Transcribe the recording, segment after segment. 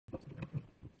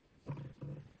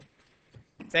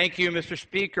Thank you, Mr.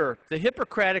 Speaker. The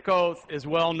Hippocratic Oath is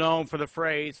well known for the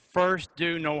phrase, first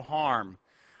do no harm.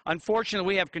 Unfortunately,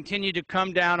 we have continued to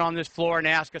come down on this floor and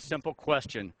ask a simple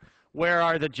question. Where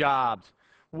are the jobs?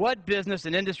 What business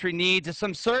and industry needs is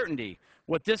some certainty.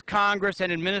 What this Congress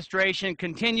and administration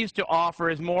continues to offer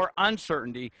is more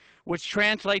uncertainty, which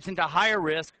translates into higher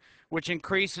risk, which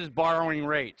increases borrowing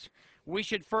rates. We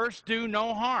should first do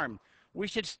no harm. We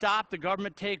should stop the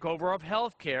government takeover of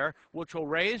health care, which will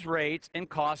raise rates and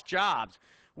cost jobs.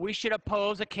 We should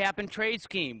oppose a cap-and-trade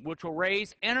scheme, which will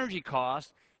raise energy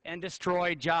costs and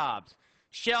destroy jobs.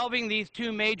 Shelving these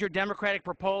two major Democratic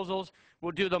proposals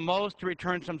will do the most to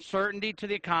return some certainty to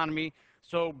the economy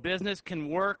so business can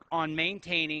work on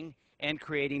maintaining and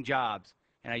creating jobs.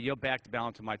 And I yield back the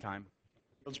balance of my time.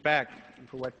 Yields back.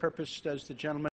 For what purpose does the gentleman